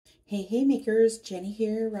Hey, hey makers, Jenny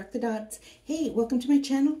here, Rock the Dots. Hey, welcome to my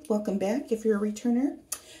channel. Welcome back if you're a returner.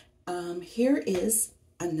 Here is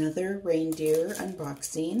another reindeer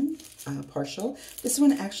unboxing, partial. This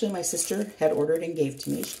one actually my sister had ordered and gave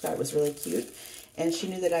to me. She thought it was really cute. And she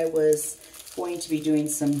knew that I was going to be doing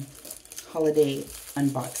some holiday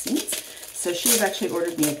unboxings. So she has actually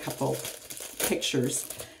ordered me a couple pictures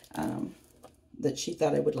that she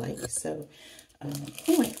thought I would like. So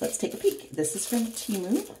anyway, let's take a peek. This is from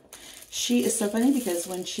Temu. She is so funny because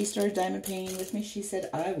when she started diamond painting with me, she said,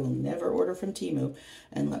 I will never order from Temu.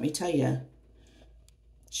 And let me tell you,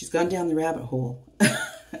 she's gone down the rabbit hole.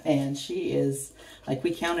 And she is, like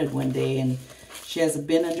we counted one day, and she has a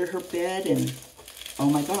bin under her bed, and oh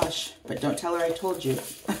my gosh, but don't tell her I told you.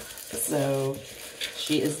 So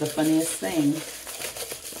she is the funniest thing.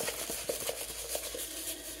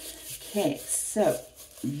 Okay, so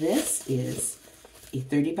this is a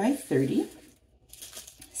 30 by 30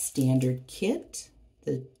 standard kit,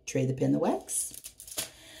 the tray, the pin, the wax.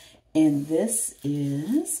 And this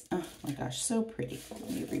is, oh my gosh, so pretty. Let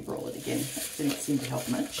me re-roll it again. That didn't seem to help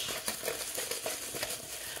much.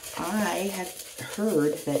 I had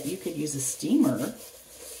heard that you could use a steamer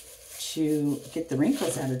to get the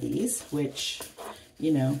wrinkles out of these, which,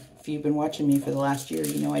 you know, if you've been watching me for the last year,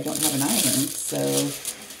 you know I don't have an iron. So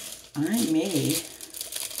I may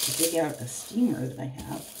dig out a steamer that I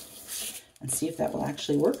have and see if that will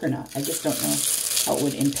actually work or not. I just don't know how it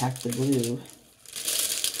would impact the glue.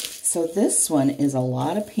 So this one is a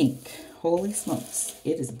lot of pink. Holy smokes.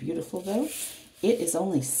 It is beautiful though. It is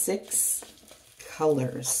only 6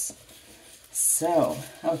 colors. So,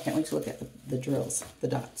 oh, I can't wait to look at the drills, the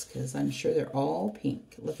dots, because I'm sure they're all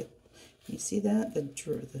pink. Look at, you see that? The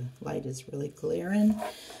light is really glaring.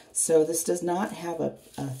 So this does not have a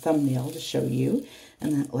thumbnail to show you.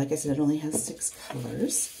 And that, like I said, it only has 6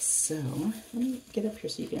 colors. So let me get up here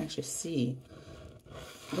so you can actually see.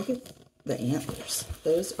 Look at the antlers.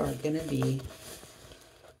 Those are going to be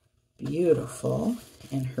beautiful.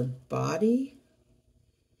 And her body,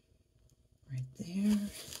 right there.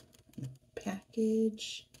 The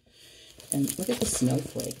package. And look at the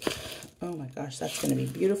snowflake. Oh my gosh, that's going to be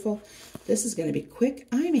beautiful. This is going to be quick.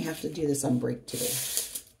 I may have to do this on break today.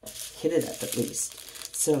 Hit it up at least.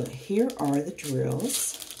 So here are the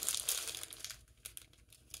drills.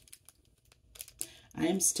 I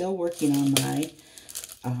am still working on my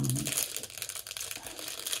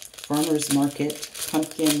farmer's market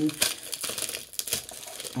pumpkin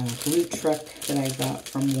glue truck that I got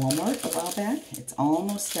from Walmart a while back. It's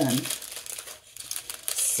almost done.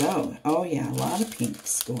 So, oh yeah, a lot of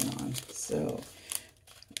pinks going on. So,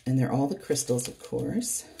 and they're all the crystals, of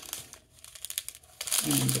course.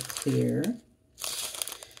 And the clear.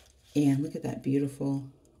 And look at that beautiful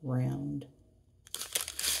round.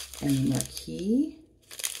 And the marquee.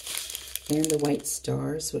 And the white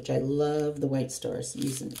stars, which I love the white stars.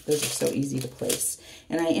 Those are so easy to place.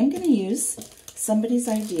 And I am going to use somebody's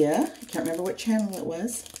idea. I can't remember what channel it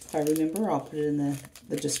was. If I remember, I'll put it in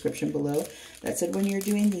the description below. That said when you're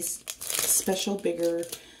doing these special, bigger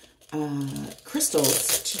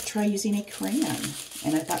crystals, to try using a crayon.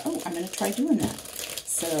 And I thought, oh, I'm going to try doing that.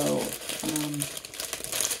 So I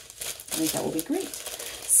think that will be great.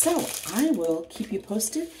 So I will keep you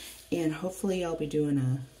posted, and hopefully I'll be doing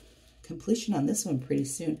a completion on this one pretty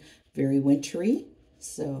soon. Very wintry.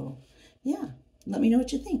 So yeah, let me know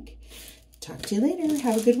what you think. Talk to you later.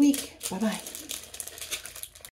 Have a good week. Bye-bye.